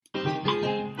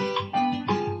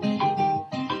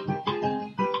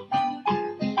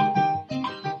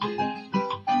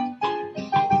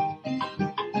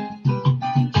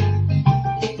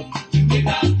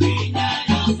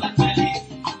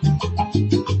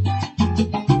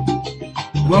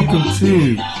welcome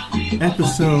to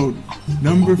episode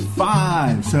number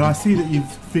 5. So I see that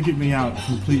you've figured me out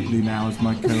completely now as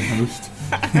my co-host.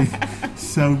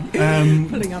 So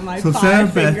putting on my so five Sarah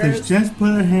fingers. Beth has just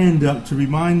put her hand up to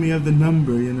remind me of the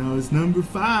number. You know, it's number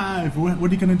 5. What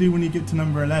are you going to do when you get to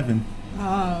number 11?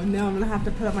 Oh, no, I'm going to have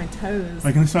to put up my toes. Are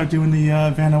you going to start doing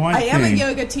the Vanna White I am a thing?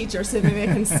 yoga teacher, so maybe I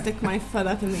can stick my foot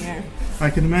up in the air. I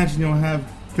can imagine you'll have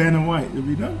Vanna White. It'll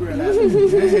be number 11.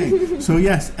 Hey. So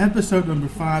yes, episode number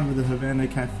 5 of the Havana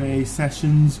Cafe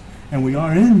sessions, and we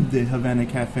are in the Havana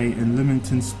Cafe in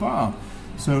Leamington Spa.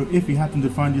 So if you happen to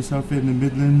find yourself in the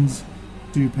Midlands,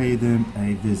 do pay them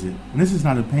a visit. And this is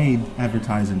not a paid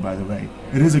advertising, by the way.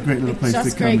 It is a great little place to come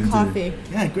Just great and coffee.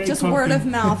 Yeah, great Just coffee. word of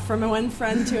mouth from one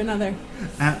friend to another.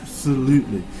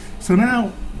 Absolutely. So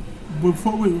now,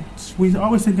 before we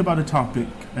always think about a topic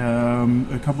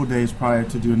a couple days prior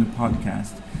to doing the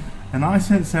podcast. And I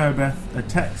sent Sarah Beth a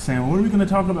text saying, what are we going to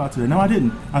talk about today? No, I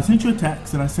didn't. I sent you a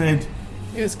text and I said,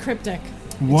 It was cryptic.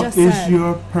 what is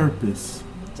your purpose?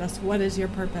 Just what is your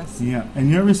purpose? Yeah, and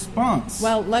your response.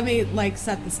 Well, let me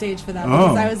set the stage for that, Oh.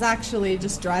 because I was actually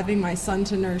just driving my son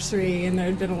to nursery, and there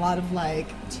had been a lot of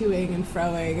toing and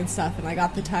froing and stuff, and I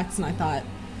got the text and I thought,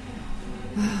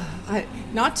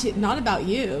 not about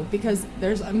you, because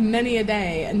there's many a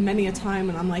day and many a time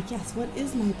when I'm like, yes, what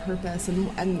is my purpose?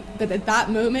 But at that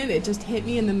moment, it just hit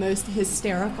me in the most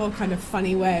hysterical kind of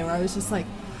funny way, where I was just like,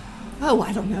 oh,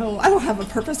 I don't know. I don't have a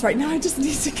purpose right now. I just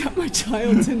need to get my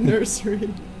child to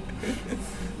nursery.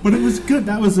 But it was good.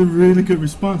 That was a really good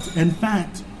response. In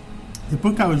fact, the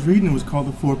book I was reading was called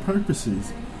The Four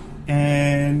Purposes.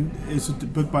 And it's a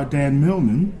book by Dan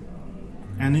Millman.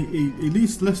 And he at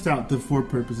least lists out the 4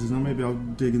 purposes. Now maybe I'll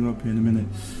dig them up here in a minute.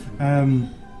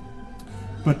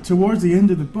 But towards the end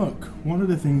of the book, one of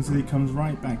the things that it comes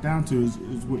right back down to is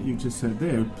what you just said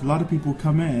there. A lot of people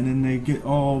come in and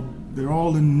they're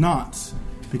all in knots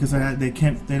because they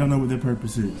don't know what their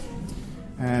purpose is.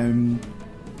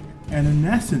 And in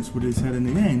essence, what he said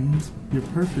in the end, your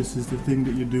purpose is the thing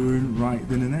that you're doing right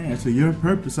then and there. So your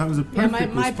purpose, that was a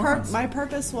perfect response. My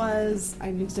purpose was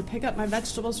I needed to pick up my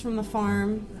vegetables from the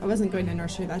farm. I wasn't going to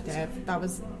nursery that day. That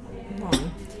was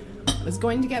wrong. I was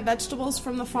going to get vegetables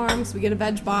from the farm, so we get a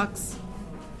veg box.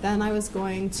 Then I was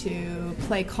going to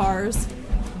play cars,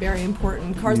 very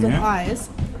important. Cars with eyes.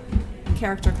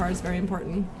 Character cars, very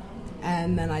important.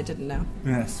 And then I didn't know.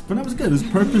 Yes, but that was good. His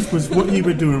purpose was what you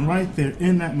were doing right there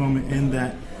in that moment, in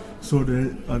that sort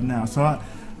of now. So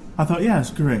I thought, yeah,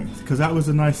 it's great, because that was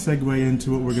a nice segue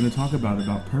into what we're going to talk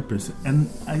about purpose. And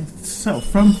so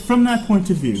from that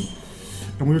point of view,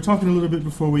 and we were talking a little bit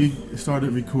before we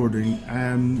started recording,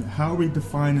 how are we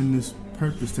defining this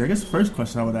purpose there? I guess the first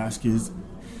question I would ask you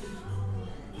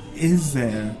is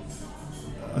there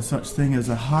a such thing as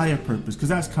a higher purpose? Because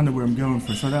that's kind of where I'm going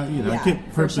for. So that I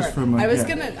get purpose from. I was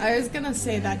gonna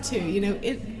say that too.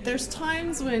 There's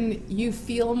times when you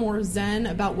feel more zen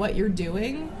about what you're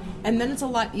doing, and then it's a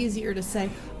lot easier to say,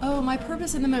 oh, my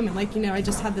purpose in the moment. I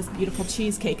just had this beautiful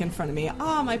cheesecake in front of me.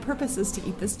 My purpose is to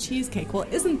eat this cheesecake. Well,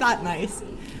 isn't that nice?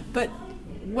 But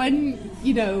when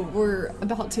we're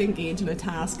about to engage in a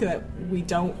task that we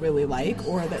don't really like,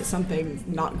 or that something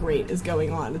not great is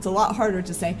going on, it's a lot harder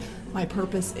to say my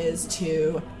purpose is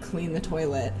to clean the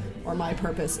toilet, or my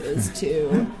purpose is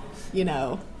to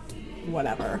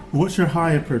whatever. What's your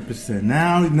higher purpose then?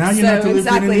 Now you're not delivering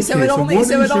exactly. any So kids. it only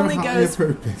your higher goes.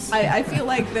 Purpose? I feel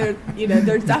like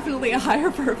there's definitely a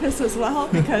higher purpose as well,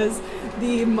 because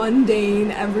the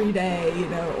mundane everyday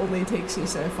only takes you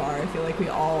so far. I feel like we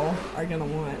all are gonna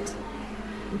want.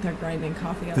 They're grinding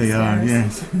coffee upstairs. They are,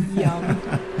 yes. Yum.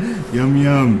 Yum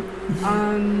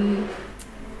yum.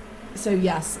 So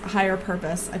yes, higher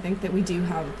purpose. I think that we do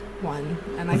have one,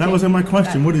 and that wasn't my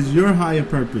question. What is your higher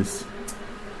purpose?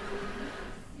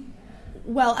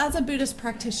 Well, as a Buddhist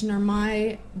practitioner,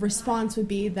 my response would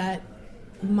be that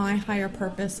my higher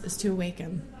purpose is to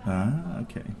awaken.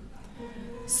 Okay.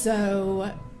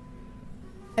 So,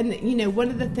 and one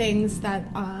of the things that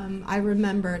I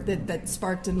remember that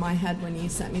sparked in my head when you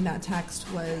sent me that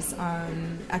text was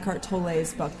Eckhart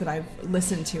Tolle's book that I've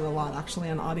listened to a lot, actually,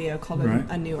 on audio, called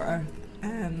A New Earth.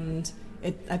 And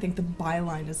I think the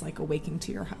byline is awaking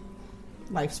to your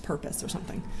life's purpose or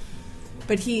something.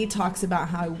 But he talks about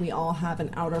how we all have an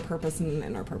outer purpose and an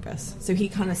inner purpose. So he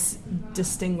kind of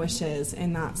distinguishes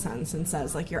in that sense and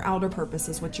says, your outer purpose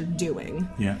is what you're doing.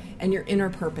 Yeah. And your inner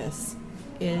purpose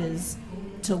is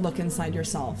to look inside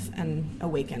yourself and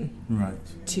awaken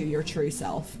to your true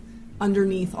self.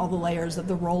 Underneath all the layers of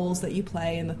the roles that you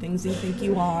play and the things you think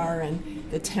you are and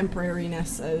the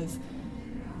temporariness of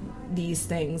these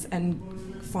things, and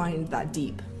find that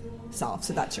deep self.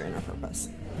 So that's your inner purpose.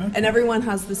 Okay. And everyone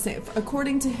has the same,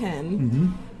 according to him,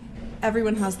 Mm-hmm.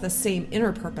 everyone has the same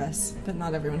inner purpose, but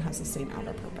not everyone has the same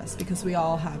outer purpose, because we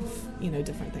all have,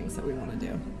 different things that we want to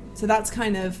do. So that's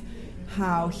kind of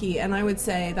how and I would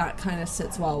say that kind of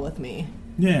sits well with me.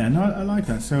 Yeah, no, I like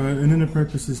that. So an inner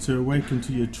purpose is to awaken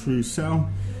to your true self.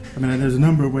 I mean, there's a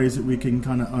number of ways that we can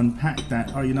kind of unpack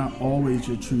that. Are you not always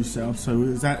your true self? So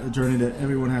is that a journey that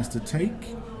everyone has to take?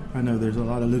 I know there's a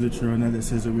lot of literature on there that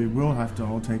says that we will have to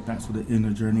all take that sort of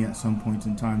inner journey at some point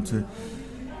in time to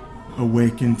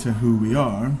awaken to who we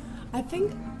are. I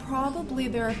think probably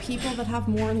there are people that have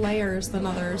more layers than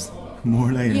others.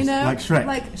 More layers, like Shrek.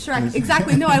 Like Shrek,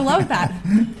 exactly. No, I love that.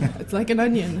 It's like an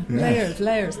onion. Yeah.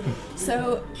 Layers.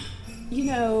 So,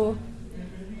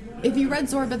 if you read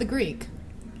Zorba the Greek,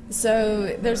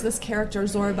 so there's this character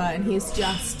Zorba, and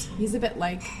he's a bit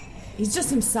like, he's just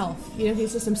himself.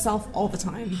 He's just himself all the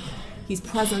time. He's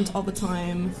present all the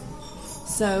time.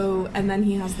 So, and then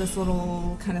he has this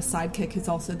little kind of sidekick who's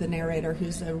also the narrator,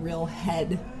 who's a real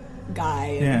head guy,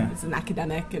 and he's an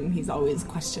academic, and he's always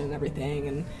questioning everything,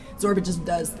 and Zorba just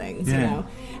does things, And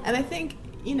I think,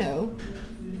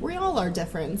 we all are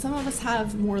different. Some of us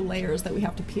have more layers that we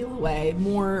have to peel away,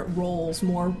 more roles,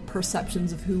 more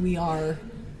perceptions of who we are,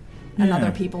 and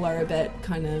other people are a bit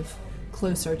kind of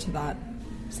closer to that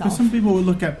self. Some people will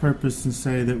look at purpose and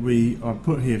say that we are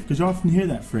put here, because you often hear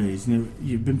that phrase,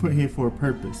 you've been put here for a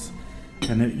purpose.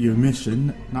 And that your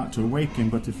mission, not to awaken,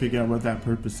 but to figure out what that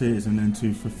purpose is, and then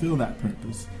to fulfill that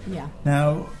purpose. Yeah.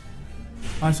 Now,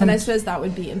 and I suppose that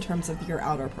would be in terms of your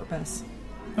outer purpose.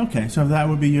 Okay, so that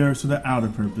would be your outer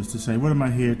purpose, to say, what am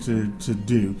I here to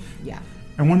do? Yeah.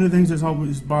 And one of the things that's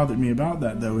always bothered me about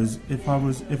that, though, is if I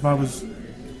was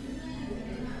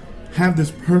have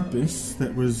this purpose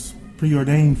that was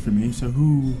preordained for me, so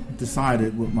who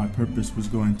decided what my purpose was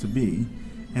going to be?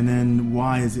 And then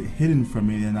why is it hidden from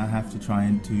me? And I have to try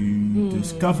and to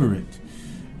discover it.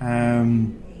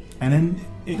 And then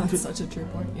that's such a true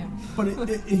point. Yeah. But it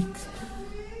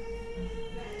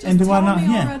just and do tell I not?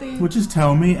 Me yeah. already. Well, just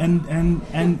tell me, and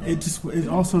it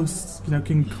also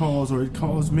can cause, or it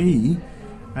caused me.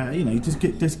 You just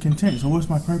get discontent. So what's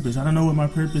my purpose? I don't know what my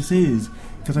purpose is,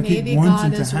 because I keep wanting to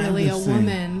have this thing. Maybe God is really a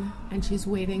woman, and she's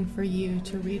waiting for you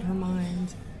to read her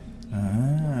mind.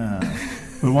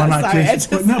 But why not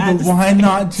But why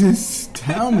not just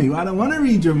tell me? I don't want to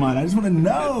read your mind. I just want to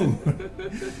know.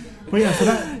 But yeah, so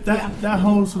that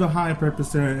whole sort of higher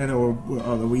purpose there, or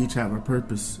we each have a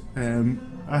purpose.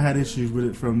 I had issues with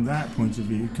it from that point of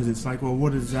view, because it's like, well,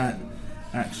 what does that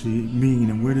actually mean,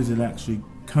 and where does it actually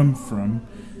come from?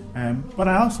 But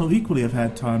I also equally have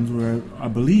had times where I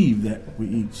believe that we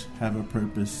each have a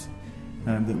purpose.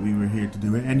 That we were here to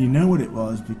do it, and you know what it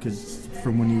was because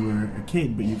from when you were a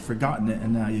kid, but you've forgotten it,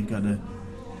 and now you've got to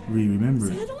remember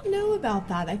it. I don't know about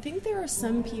that. I think there are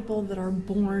some people that are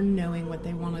born knowing what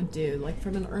they want to do. Like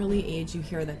from an early age, you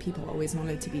hear that people always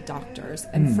wanted to be doctors,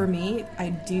 and for me, I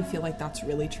do feel like that's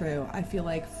really true. I feel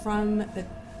like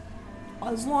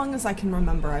as long as I can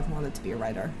remember, I've wanted to be a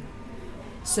writer.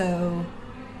 So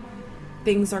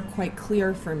things are quite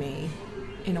clear for me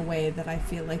in a way that I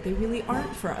feel like they really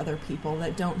aren't for other people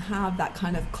that don't have that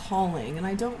kind of calling. And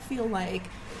I don't feel like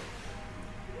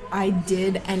I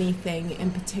did anything in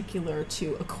particular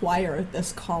to acquire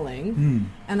this calling.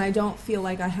 And I don't feel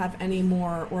like I have any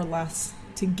more or less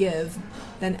to give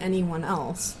than anyone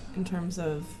else in terms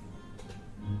of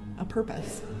a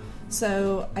purpose.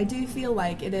 So I do feel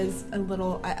like it is a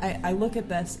little, I look at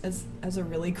this as a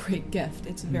really great gift.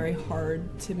 It's very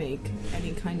hard to make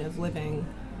any kind of living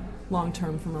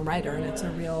long-term from a writer, and it's a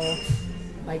real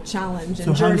challenge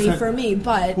and journey for me,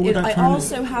 but I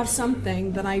also have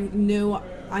something that I know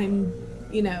I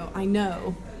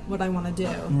know what I want to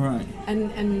do. Right.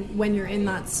 And when you're in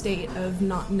that state of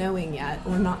not knowing yet,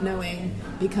 or not knowing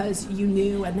because you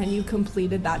knew and then you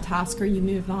completed that task or you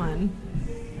moved on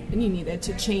and you needed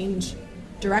to change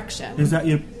direction. Is that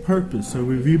your purpose? So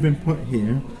have you been put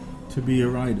here to be a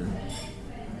writer?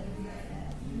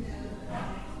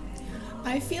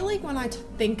 I feel like when I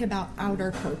think about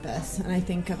outer purpose, and I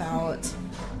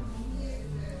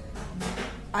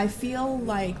feel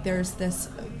like there's this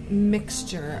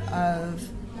mixture of,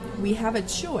 we have a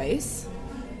choice.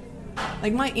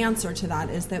 Like my answer to that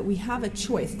is that we have a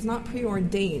choice. It's not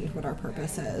preordained what our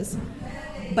purpose is,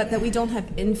 but that we don't have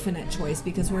infinite choice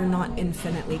because we're not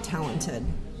infinitely talented.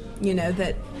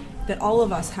 That all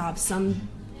of us have some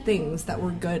things that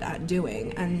we're good at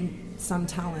doing, and some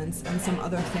talents and some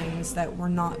other things that we're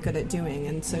not good at doing.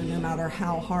 And so no matter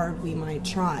how hard we might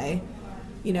try,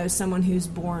 someone who's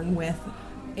born with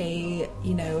a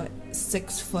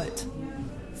 6-foot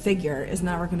figure is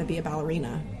never going to be a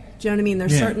ballerina. Do you know what I mean?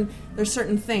 There's Yeah. there's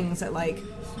certain things that like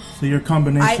So your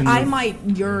combination I of... might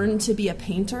yearn to be a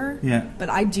painter, Yeah. but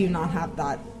I do not have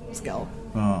that skill.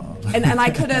 Oh. And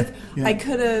I could have Yeah. I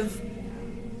could have,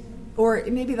 or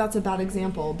maybe that's a bad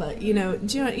example, but you know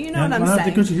what I'm well, saying.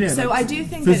 because, yeah, So like, I do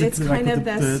think that it's physically, kind like of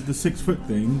with this. the 6 foot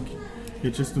thing.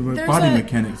 It's just the There's body a-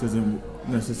 mechanics doesn't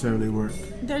necessarily work.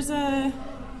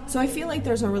 So I feel like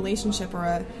there's a relationship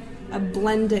or a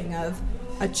blending of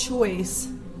a choice,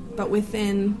 but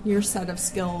within your set of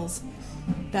skills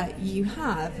that you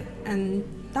have, and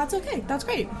that's okay. That's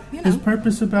great. You know. Is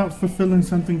purpose about fulfilling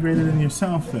something greater than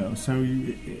yourself, though? So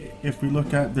if we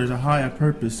look at, there's a higher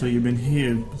purpose, so you've been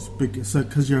here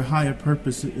because your higher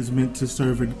purpose is meant to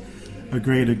serve a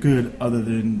greater good other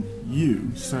than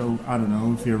you. So I don't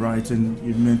know, if you're right and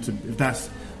you're meant to, if that's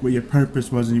what your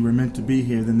purpose was and you were meant to be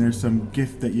here, then there's some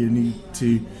gift that you need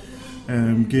to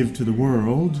give to the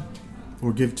world,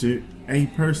 or give to a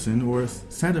person or a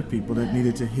set of people that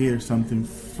needed to hear something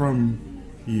from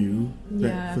you that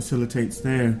Yeah. facilitates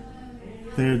their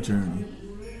journey.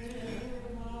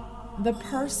 The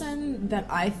person that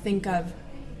I think of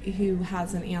who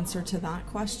has an answer to that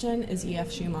question is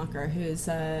E.F. Schumacher, who's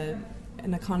an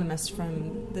economist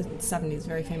from the 70s,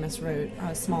 very famous, wrote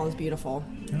Small is Beautiful.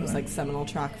 It was like seminal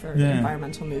track for the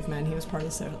environmental movement. He was part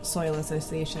of the Soil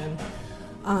Association.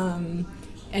 And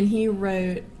he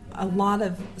wrote a lot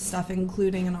of stuff,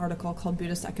 including an article called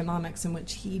Buddhist Economics, in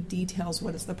which he details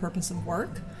what is the purpose of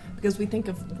work, because we think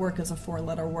of work as a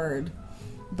 4-letter word,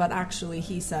 but actually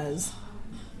he says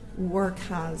work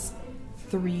has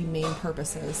 3 main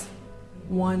purposes.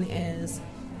 One is,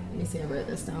 let me see, I wrote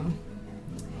this down,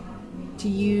 to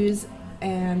use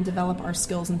and develop our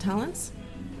skills and talents,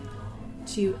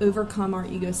 to overcome our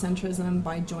egocentrism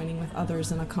by joining with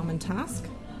others in a common task,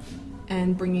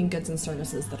 and bringing goods and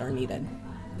services that are needed.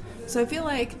 So I feel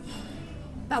like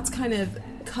that's kind of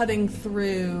cutting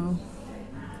through,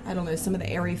 I don't know, some of the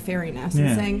airy-fairiness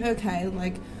and saying, okay,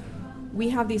 like, we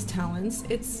have these talents.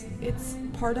 It's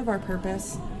part of our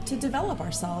purpose to develop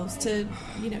ourselves, to,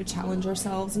 challenge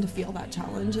ourselves and to feel that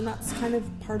challenge. And that's kind of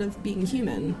part of being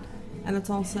human. And it's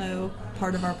also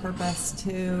part of our purpose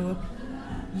to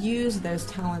use those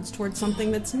talents towards something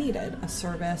that's needed, a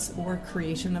service or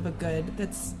creation of a good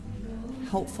that's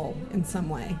helpful in some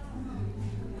way.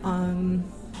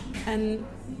 And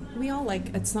we all,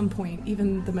 like, at some point,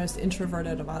 even the most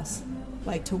introverted of us,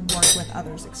 like to work with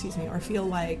others, or feel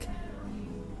like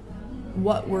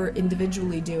what we're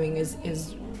individually doing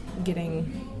is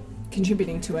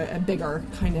contributing to a bigger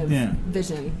kind of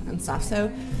vision and stuff.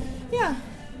 So, yeah,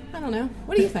 I don't know.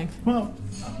 What do you think? Well,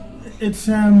 it's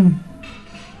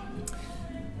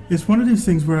one of these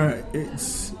things where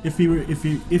it's if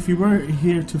you were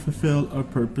here to fulfill a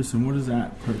purpose, and what is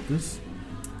that purpose?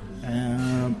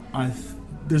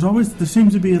 There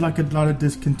seems to be like a lot of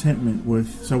discontentment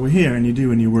with, so we're here and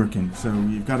you're working, so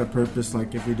you've got a purpose,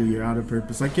 like if you do your outer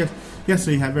purpose, like yes,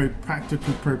 so you have very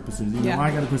practical purposes,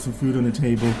 I got to put some food on the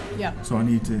table, so I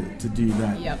need to do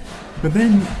that, but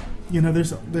then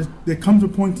there comes a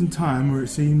point in time where it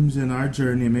seems in our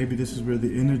journey, and maybe this is where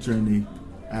the inner journey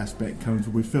aspect comes,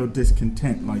 where we feel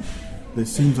discontent, like there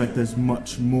seems like there's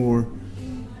much more.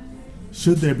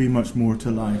 Should there be much more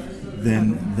to life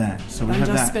than that? So we have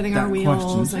just that, spinning that our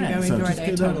wheels question. and going so through our just day.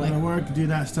 get Totally. up and work, do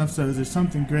that stuff. So is there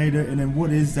something greater? And then what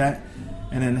is that?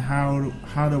 And then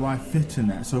how do I fit in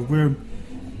that? So we're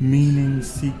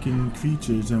meaning-seeking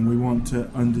creatures, and we want to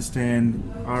understand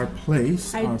our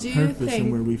place, our purpose,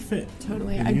 and where we fit.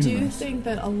 Totally. In the I do universe. think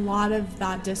that a lot of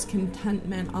that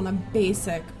discontentment on a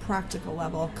basic practical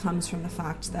level comes from the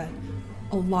fact that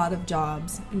a lot of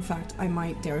jobs, in fact, I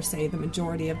might dare say the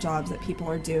majority of jobs that people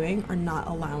are doing are not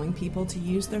allowing people to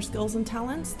use their skills and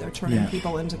talents. They're turning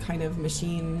people into kind of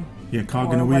machine cog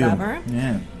or in a wheel. whatever.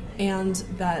 Yeah. And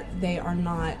that they are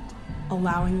not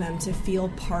allowing them to feel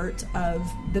part of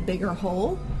the bigger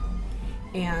whole,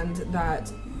 and that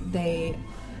they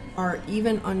are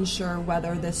even unsure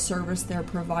whether this service they're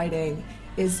providing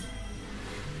is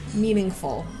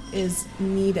meaningful, is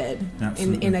needed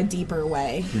in a deeper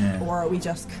way, or are we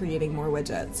just creating more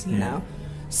widgets, you know?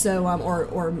 So,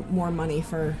 or more money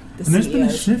for the And there's CEOs. been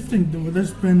a shifting.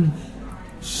 There's been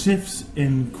shifts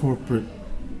in corporate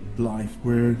life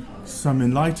where some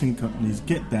enlightened companies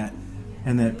get that,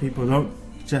 and that people don't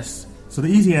just. So the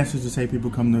easy answer is to say people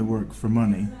come to work for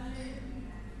money.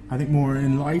 I think more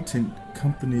enlightened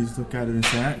companies look at it and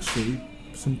say, actually,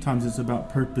 sometimes it's about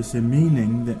purpose and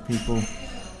meaning that people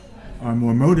are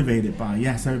more motivated by.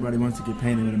 Yes, everybody wants to get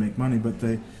paid and to make money, but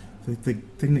the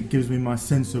thing that gives me my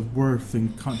sense of worth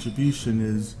and contribution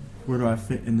is, where do I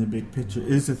fit in the big picture?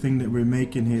 Is the thing that we're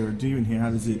making here or doing here, how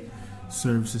does it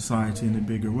serve society in a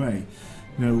bigger way.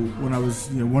 When I was,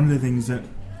 one of the things that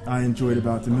I enjoyed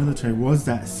about the military was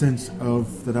that sense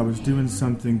of that I was doing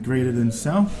something greater than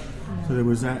self. So there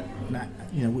was that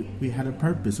we had a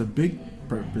purpose, a big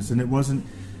purpose, and it was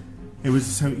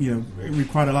so, it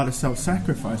required a lot of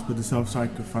self-sacrifice, but the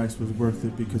self-sacrifice was worth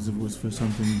it because it was for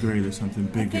something greater, something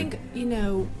bigger. I think,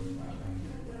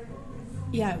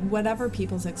 whatever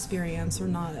people's experience or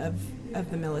not of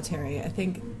the military, I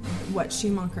think what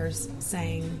Schumacher's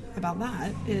saying about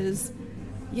that is,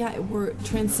 we're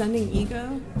transcending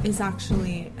ego is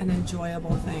actually an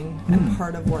enjoyable thing and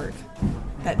part of work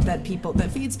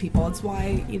that feeds people. It's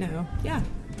why,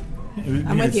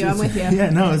 I'm with you. Yeah,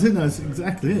 no, it's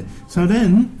exactly it. So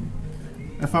then,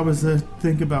 if I was to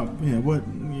think about,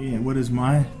 what is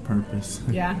my purpose?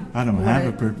 Yeah. I don't have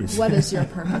a purpose. What is your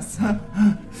purpose?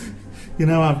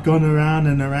 I've gone around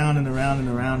and around and around and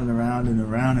around and around and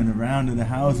around and around in the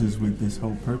houses with this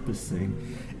whole purpose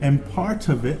thing. And part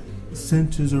of it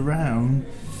centers around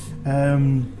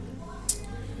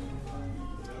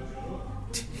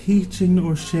teaching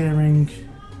or sharing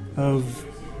of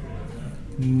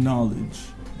knowledge.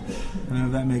 I don't know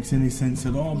if that makes any sense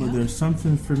at all, but there's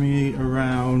something for me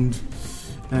around,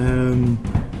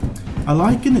 I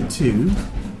liken it to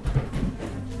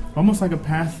almost like a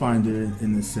pathfinder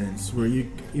in the sense where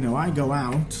I go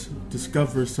out,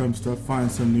 discover some stuff,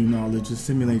 find some new knowledge,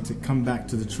 assimilate it, come back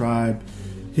to the tribe,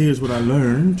 here's what I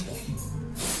learned,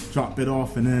 drop it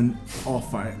off, and then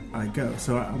off I go.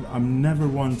 So I'm never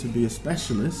one to be a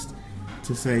specialist,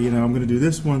 to say, I'm going to do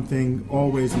this one thing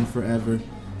always and forever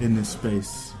in this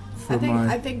space.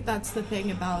 I think that's the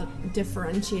thing about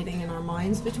differentiating in our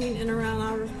minds between inner and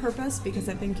outer purpose, because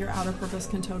I think your outer purpose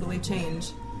can totally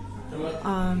change.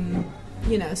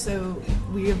 So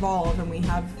we evolve and we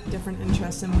have different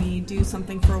interests and we do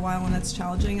something for a while and it's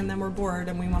challenging, and then we're bored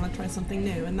and we want to try something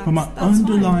new. And but my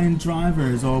underlying driver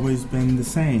has always been the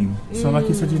same. So like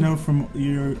you said, from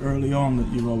your early on that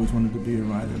you've always wanted to be a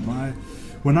writer.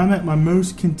 When I'm at my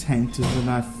most content is when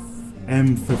I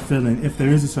am fulfilling, if there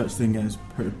is a such thing as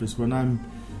purpose, when I'm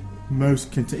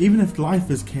most content, even if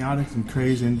life is chaotic and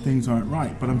crazy and things aren't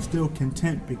right, but I'm still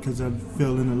content because I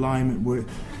feel in alignment with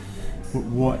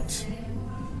what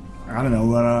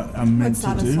I'm meant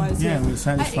to do. Yeah, what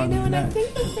satisfies me. And I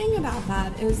think the thing about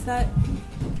that is that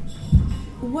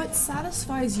what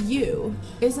satisfies you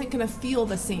isn't going to feel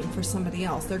the same for somebody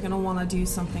else. They're going to want to do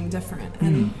something different.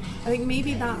 And I think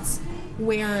maybe that's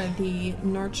where the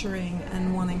nurturing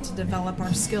and wanting to develop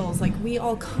our skills, like we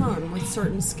all come with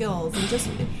certain skills,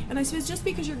 and I suppose just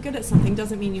because you're good at something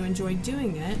doesn't mean you enjoy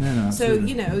doing it. So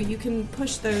you can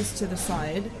push those to the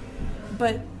side,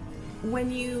 but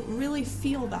when you really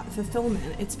feel that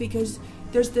fulfillment, it's because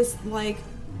there's this like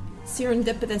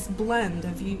serendipitous blend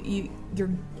of you're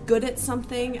good at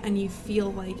something and you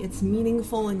feel like it's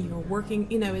meaningful and you're working,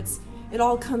 it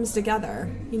all comes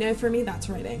together. For me that's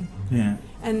writing. Yeah.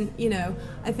 And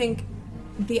I think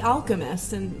The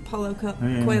Alchemist and Paulo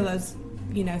Coelho's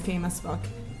famous book,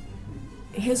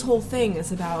 his whole thing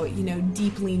is about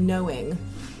deeply knowing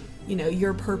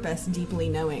your purpose, deeply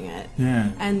knowing it.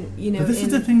 Yeah. And but this is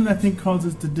the thing that I think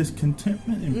causes the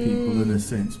discontentment in people in a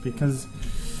sense, because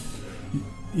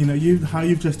how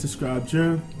you've just described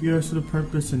your sort of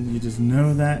purpose, and you just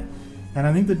know that. And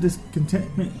I think the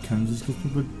discontentment comes is because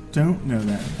people don't know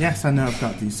that. Yes, I know I've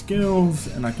got these skills,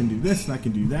 and I can do this, and I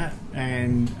can do that.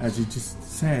 And as you just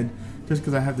said, just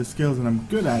because I have the skills and I'm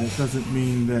good at it doesn't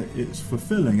mean that it's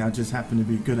fulfilling. I just happen to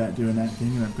be good at doing that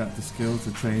thing, and I've got the skills,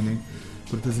 the training,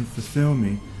 but it doesn't fulfill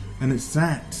me. And it's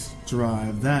that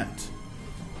drive,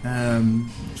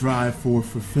 drive for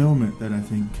fulfillment that I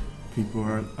think people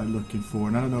are looking for.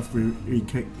 And I don't know if we're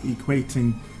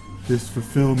equating this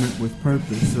fulfillment with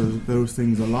purpose, so those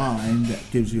things align, that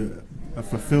gives you a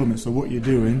fulfillment. So what you're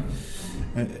doing,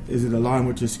 is it aligned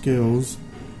with your skills,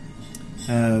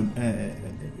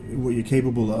 what you're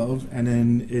capable of, and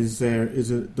then does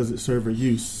it serve a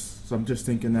use? So I'm just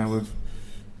thinking now of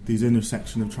these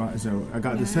intersection of trying. So I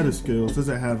got this set of skills. Does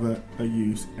it have a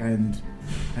use, and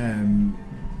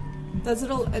does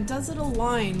it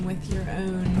align with your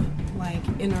own like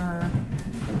inner,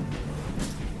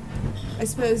 I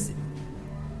suppose,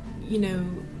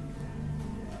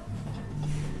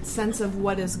 sense of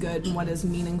what is good and what is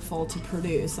meaningful to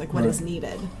produce, like what is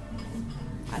needed.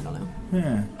 I don't know.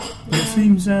 Yeah. But it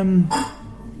seems,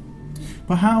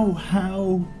 but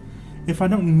how, if I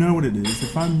don't know what it is,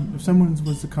 if someone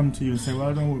was to come to you and say, well,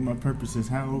 I don't know what my purpose is,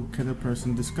 how can a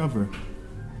person discover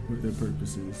what their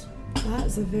purpose is? That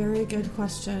is a very good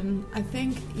question. I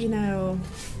think,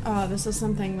 this is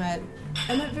something that,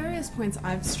 and at various points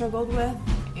I've struggled with,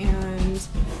 and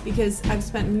because I've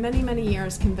spent many, many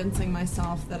years convincing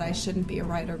myself that I shouldn't be a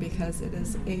writer because it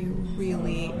is a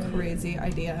really crazy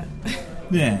idea.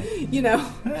 Yeah. You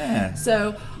know? Yeah.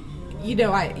 So, you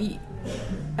know,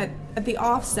 at the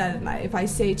offset, and if I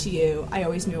say to you, I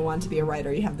always knew I wanted to be a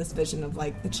writer, you have this vision of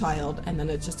like the child, and then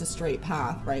it's just a straight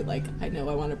path, right? Like, I know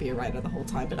I want to be a writer the whole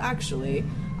time, but actually,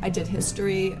 I did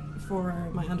history for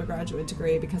my undergraduate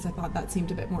degree because I thought that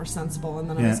seemed a bit more sensible, and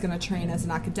then I was going to train as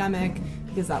an academic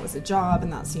because that was a job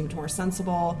and that seemed more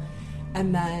sensible,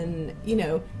 and then, you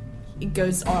know, it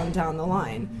goes on down the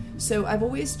line. So I've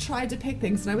always tried to pick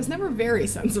things, and I was never very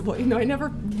sensible. You know, I never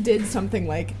did something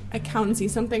like accountancy,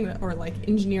 something that, or like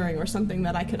engineering, or something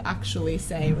that I could actually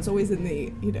say. It was always in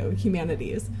the, you know,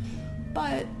 humanities.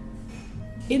 But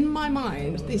in my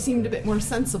mind, they seemed a bit more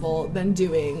sensible than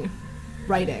doing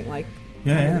writing. Like,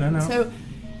 I don't know. So,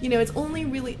 you know, it's only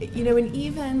really, you know, and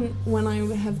even when I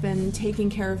have been taking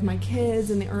care of my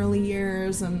kids in the early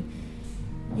years, and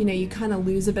you know, you kind of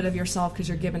lose a bit of yourself because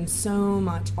you're given so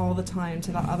much all the time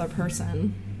to that other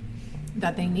person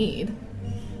that they need.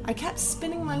 I kept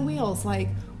spinning my wheels, like,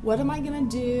 what am I going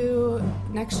to do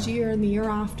next year and the year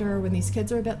after when these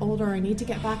kids are a bit older? I need to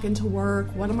get back into work.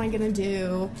 What am I going to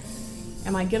do?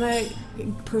 Am I going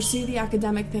to pursue the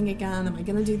academic thing again? Am I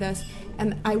going to do this?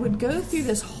 And I would go through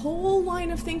this whole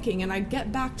line of thinking, and I'd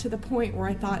get back to the point where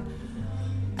I thought,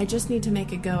 I just need to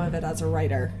make a go of it as a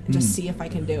writer and just see if I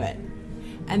can do it.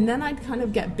 And then I'd kind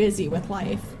of get busy with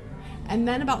life. And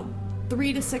then about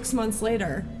 3 to 6 months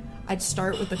later, I'd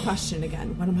start with the question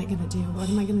again. What am I going to do? What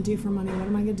am I going to do for money? What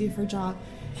am I going to do for a job?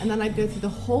 And then I'd go through the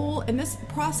whole, and this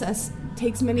process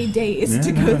takes many days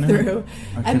to go through.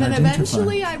 And then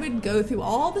eventually I would go through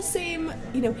all the same,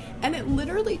 you know, and it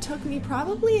literally took me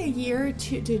probably a year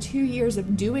to 2 years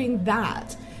of doing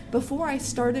that before I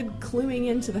started cluing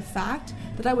into the fact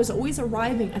that I was always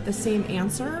arriving at the same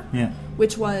answer,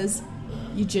 which was,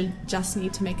 you just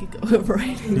need to make a go of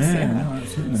writing, Sarah. No,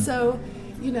 absolutely. So,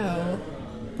 you know.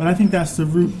 But I think that's the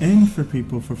route in for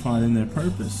people for finding their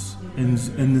purpose,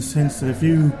 in the sense that if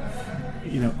you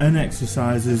know, an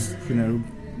exercise is, you know,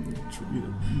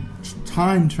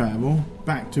 time travel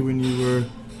back to when you were,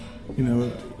 you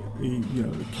know,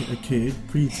 a kid,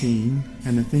 preteen,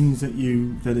 and the things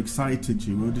that excited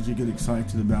you. What did you get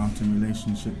excited about in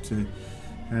relationship to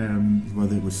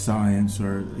whether it was science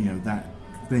or, you know, that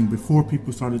thing before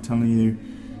people started telling you,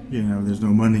 you know, there's no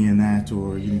money in that,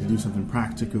 or you need to do something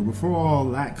practical. Before all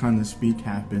that kind of speak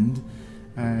happened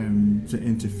to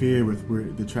interfere with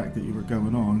the track that you were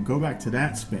going on, go back to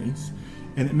that space.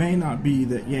 And it may not be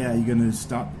that, you're going to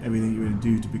stop everything you're going to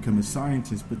do to become a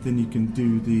scientist, but then you can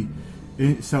do the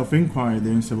self-inquiry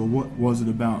there and say, well, what was it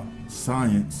about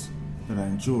science that I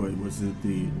enjoyed? Was it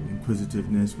the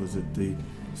inquisitiveness? Was it the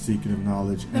seeking of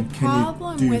knowledge? The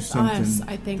problem with us,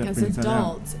 I think, as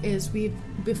adults, is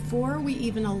before we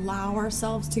even allow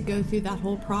ourselves to go through that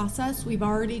whole process, we've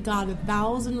already got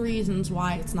 1,000 reasons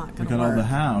why it's not going to work. We've got all the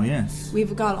how, yes.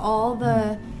 We've got all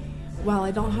the, well,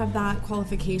 I don't have that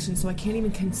qualification, so I can't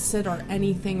even consider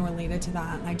anything related to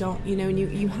that. And I don't, you know, and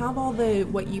you have all the,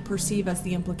 what you perceive as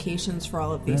the implications for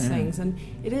all of these things. And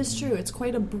it is true. It's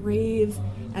quite a brave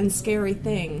and scary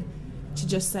thing to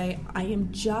just say, I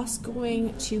am just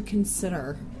going to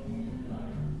consider.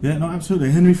 Yeah, no,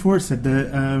 absolutely. Henry Ford said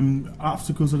that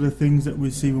obstacles are the things that we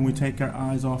see when we take our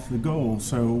eyes off the goal.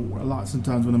 So a lot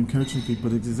sometimes when I'm coaching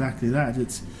people, it's exactly that.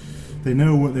 It's they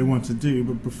know what they want to do,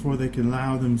 but before they can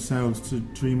allow themselves to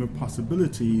dream of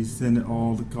possibilities, then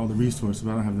all the resources.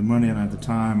 I don't have the money, I don't have the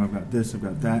time, I've got this, I've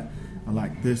got that, I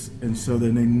like this, and so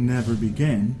then they never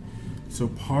begin. So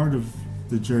part of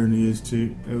the journey is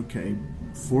to, okay,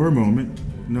 for a moment,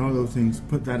 know those things,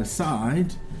 put that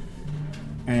aside,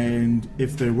 and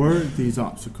if there were these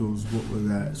obstacles, what were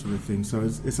that sort of thing? So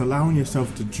it's allowing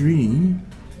yourself to dream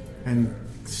and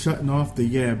shutting off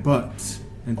the but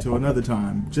until another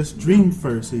time. Just dream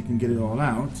first so you can get it all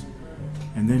out,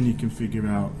 and then you can figure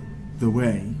out the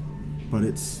way. But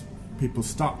it's people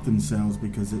stop themselves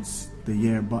because it's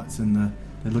the buts and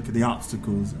they look at the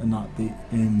obstacles and not the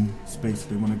end space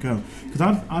they want to go. Because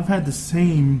I've had the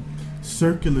same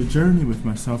circular journey with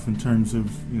myself in terms of,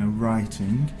 you know,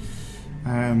 writing,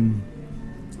 and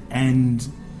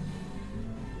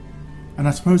I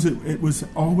suppose it was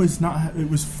always not. It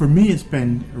was, for me, it's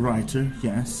been a writer,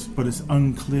 yes, but it's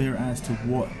unclear as to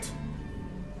what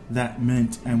that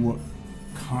meant and what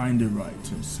kind of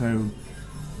writer. So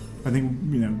I think,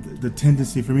 you know, the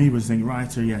tendency for me was to think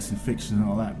writer, yes, and fiction and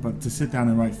all that, but to sit down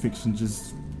and write fiction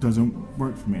just doesn't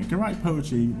work for me. I can write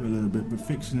poetry a little bit, but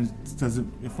fiction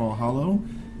doesn't fall hollow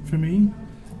for me.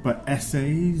 But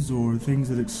essays or things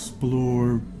that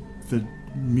explore the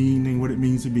meaning, what it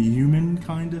means to be human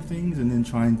kind of things, and then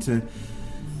trying to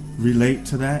relate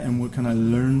to that and what can I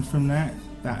learn from that.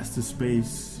 That's the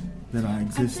space that I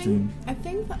exist in. I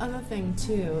think the other thing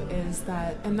too is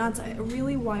that, and that's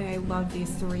really why I love these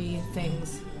three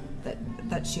things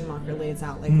that Schumacher lays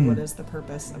out, like what is the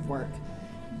purpose of work?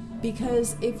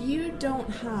 Because if you don't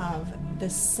have the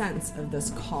sense of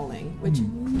this calling, which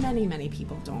many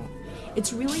people don't,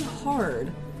 it's really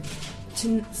hard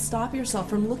to stop yourself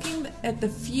from looking at the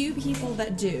few people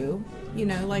that do, you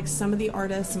know, like some of the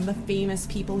artists, some of the famous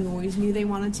people who always knew they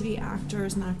wanted to be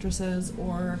actors and actresses,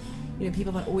 or, you know,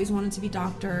 people that always wanted to be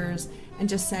doctors, and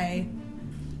just say,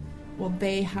 well,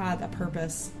 they had a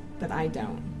purpose that I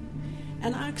don't.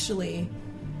 And actually,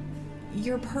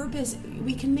 your purpose,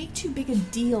 we can make too big a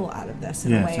deal out of this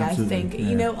in a way, absolutely. I think. Yeah.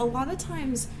 You know, a lot of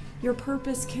times your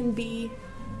purpose can be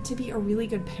to be a really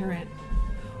good parent,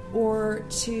 or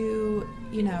to,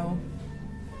 you know,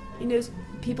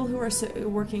 people who are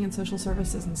working in social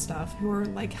services and stuff, who are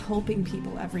like helping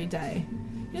people every day.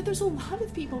 You know, there's a lot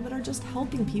of people that are just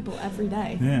helping people every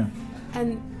day. Yeah.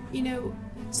 And, you know,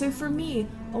 so for me,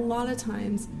 a lot of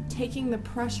times taking the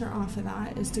pressure off of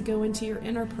that is to go into your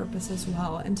inner purpose as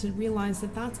well, and to realize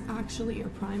that that's actually your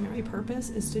primary purpose,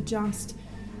 is to just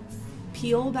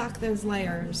peel back those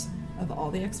layers of all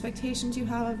the expectations you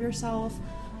have of yourself,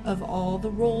 of all the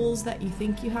roles that you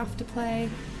think you have to play,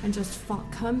 and just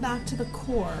come back to the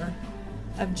core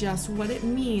of just what it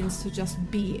means to just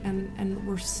be. And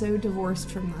we're so divorced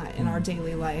from that in our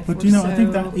daily life. But you know, I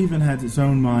think that even has its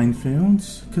own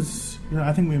minefields, because, you know,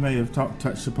 I think we may have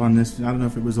touched upon this, I don't know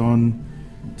if it was on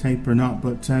tape or not,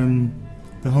 but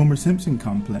the Homer Simpson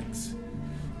complex.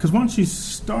 Because once you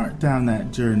start down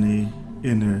that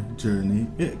inner journey,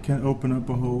 it can open up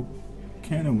a whole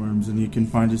can of worms, and you can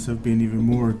find yourself being even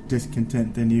more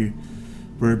discontent than you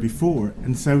were before.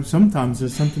 And so sometimes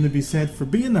there's something to be said for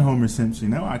being the Homer Simpson.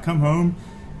 You know, I come home,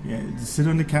 just sit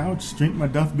on the couch, drink my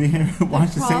Duff beer,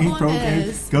 watch the same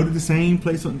program, go to the same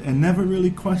place, and never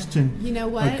really question, you know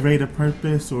what, a greater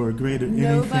purpose or a greater anything.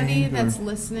 Nobody that's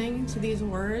listening to these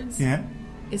words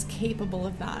is capable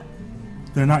of that.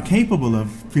 They're not capable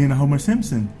of being a Homer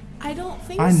Simpson. I don't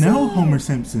think I know Homer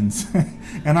Simpsons,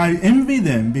 and I envy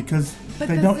them because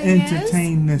they don't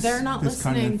entertain this. They're not this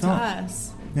listening kind of thought. to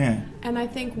us. Yeah. And I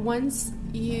think once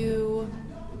you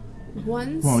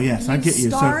I get you.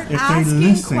 So if they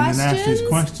listen and ask these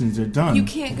questions, they're done. You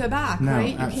can't go back,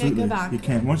 right? Absolutely. You can't go back. You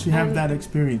can't. Once you have that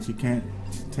experience, you can't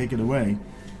take it away.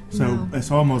 So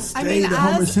it's almost stay the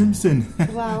Homer Simpson.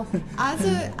 Well,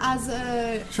 as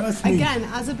a trust me. Again,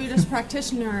 as a Buddhist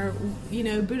practitioner, you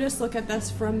know, Buddhists look at this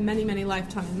from many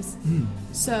lifetimes.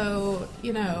 So,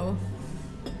 you know,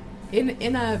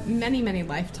 in a many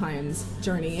lifetimes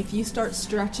journey, if you start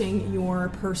stretching your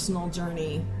personal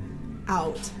journey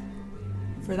out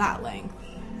for that length,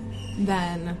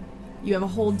 then you have a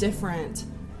whole different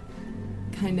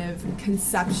kind of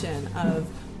conception of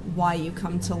why you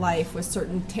come to life, with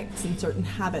certain tics and certain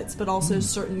habits, but also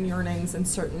certain yearnings and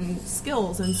certain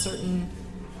skills and certain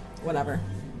whatever.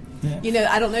 Yeah. You know,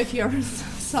 I don't know if you ever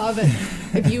saw, but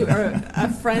if you are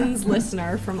a Friends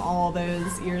listener from all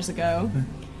those years ago,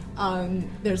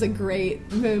 there's a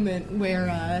great moment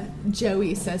where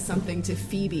Joey says something to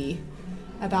Phoebe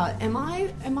about, am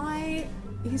I,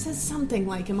 he says something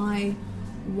like, am I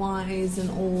wise and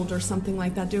old or something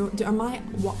like that? Are my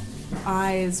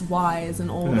eyes wise and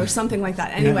old or something like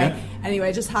that? Anyway,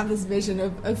 I just have this vision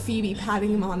of Phoebe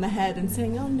patting him on the head and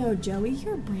saying, oh no, Joey,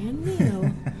 you're brand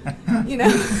new. You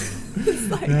know?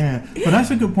 It's like, but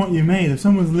that's a good point you made. If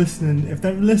someone's listening, if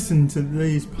they've listened to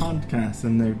these podcasts,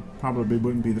 then they probably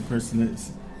wouldn't be the person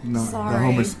that's not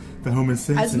the Homer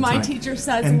Simpson as my type. Teacher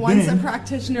says, and once a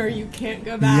practitioner, you can't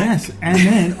go back. Yes, and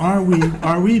then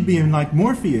are we being like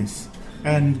Morpheus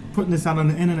and putting this out on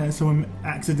the internet, someone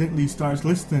accidentally starts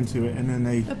listening to it, and then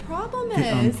the problem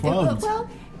is, well,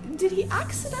 did he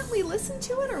accidentally listen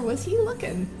to it, or was he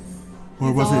looking?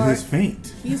 Or was it his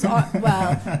fate?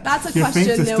 Well, that's a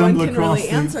question no one can really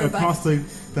answer. Across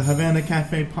the Havana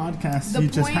Cafe podcast,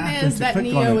 the point is that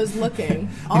Neo was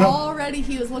looking. Already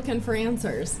he was looking for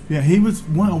answers. Yeah, he was.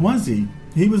 Well, was he?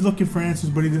 He was looking for answers,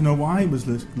 but he didn't know why he was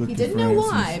looking for answers. He didn't know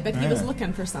why, but he was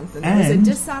looking for something. There was a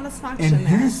dissatisfaction there. And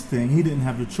his thing, he didn't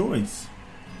have a choice.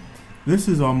 This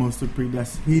is almost a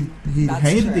predestined. He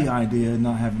hated the idea of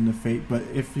not having the fate, but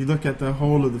if you look at the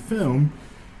whole of the film,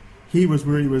 he was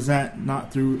where he was at,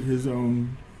 not through his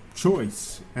own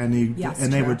choice, and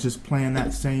they were just playing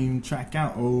that same track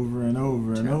out over and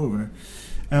over and over.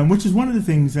 Which is one of the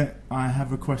things that I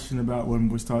have a question about when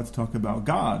we start to talk about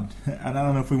God. And I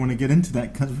don't know if we want to get into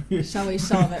that Shall we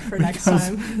shelve it for next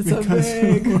time?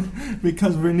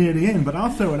 Because we're near the end. But I'll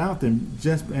throw it out there,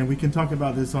 and we can talk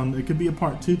about this it could be a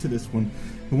part 2 to this one.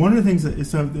 But one of the things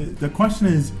the question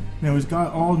is, is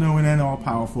God all-knowing and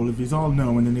all-powerful? If he's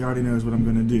all-knowing, then he already knows what I'm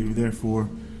going to do. Therefore,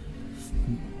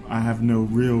 I have no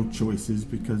real choices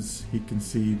because he can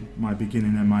see my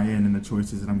beginning and my end and the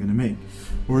choices that I'm going to make.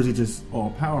 Or is he just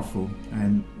all-powerful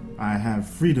and I have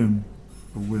freedom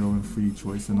of will and free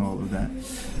choice and all of that?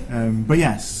 But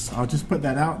yes, I'll just put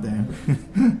that out there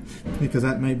because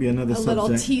that may be another subject. A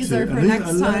little teaser for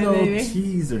next time, maybe. A little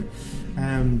teaser.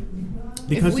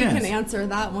 Because, if we can answer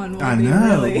that one, we'll I be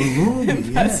know, really we will be,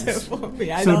 impressive.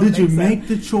 Yes. So did you make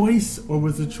the choice, or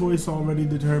was the choice already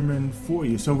determined for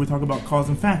you? So we talk about cause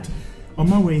and fact. On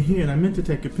my way here, and I meant to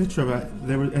take a picture of it,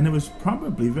 it was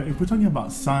probably, if we're talking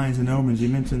about signs and omens, you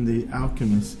mentioned the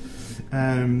alchemist.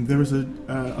 There was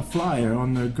a flyer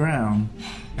on the ground,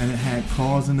 and it had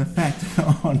cause and effect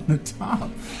on the top.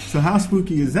 So how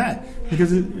spooky is that?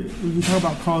 Because when you talk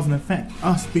about cause and effect,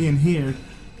 us being here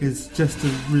is just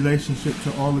a relationship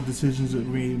to all the decisions that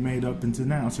we made up until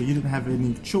now. So you didn't have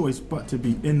any choice but to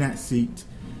be in that seat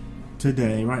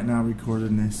today, right now,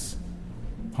 recording this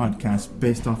podcast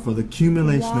based off of the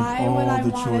accumulation of all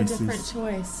the choices. Why would I want a different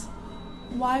choice?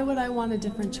 Why would I want a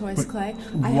different choice, Clay?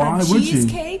 I had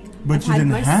cheesecake. But you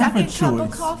didn't have a choice. I've had my second cup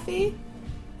of coffee.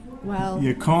 Well,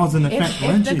 your cause and effect.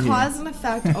 If the cause and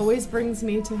effect always brings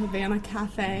me to Havana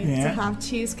Cafe to have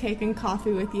cheesecake and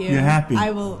coffee with you, you're happy.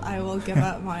 I will give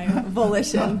up my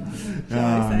volition.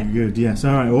 Shall I say? Good. Yes.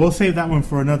 All right. Well, we'll save that one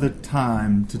for another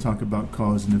time to talk about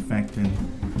cause and effect and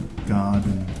God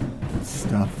and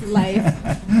stuff. Life,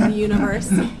 the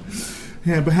universe.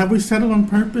 Yeah, but have we settled on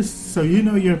purpose? So you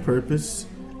know your purpose.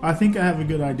 I think I have a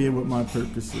good idea what my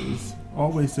purpose is.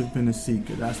 Always have been a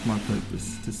seeker. That's my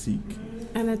purpose, to seek.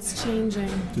 And it's changing.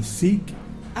 To seek,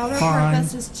 outer find,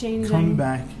 purpose is changing. Come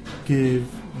back, give,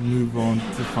 move on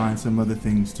to find some other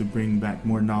things to bring back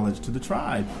more knowledge to the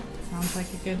tribe. Sounds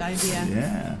like a good idea.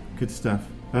 Yeah, good stuff.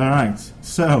 All right,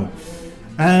 so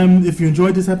if you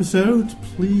enjoyed this episode,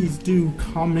 please do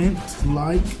comment,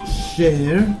 like,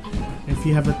 share. If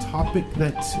you have a topic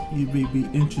that you may be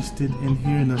interested in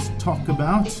hearing us talk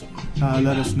about,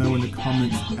 let us know in the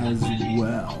comments as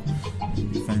well.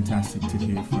 It'd be fantastic to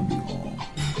hear from you all.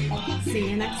 See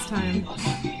you next time.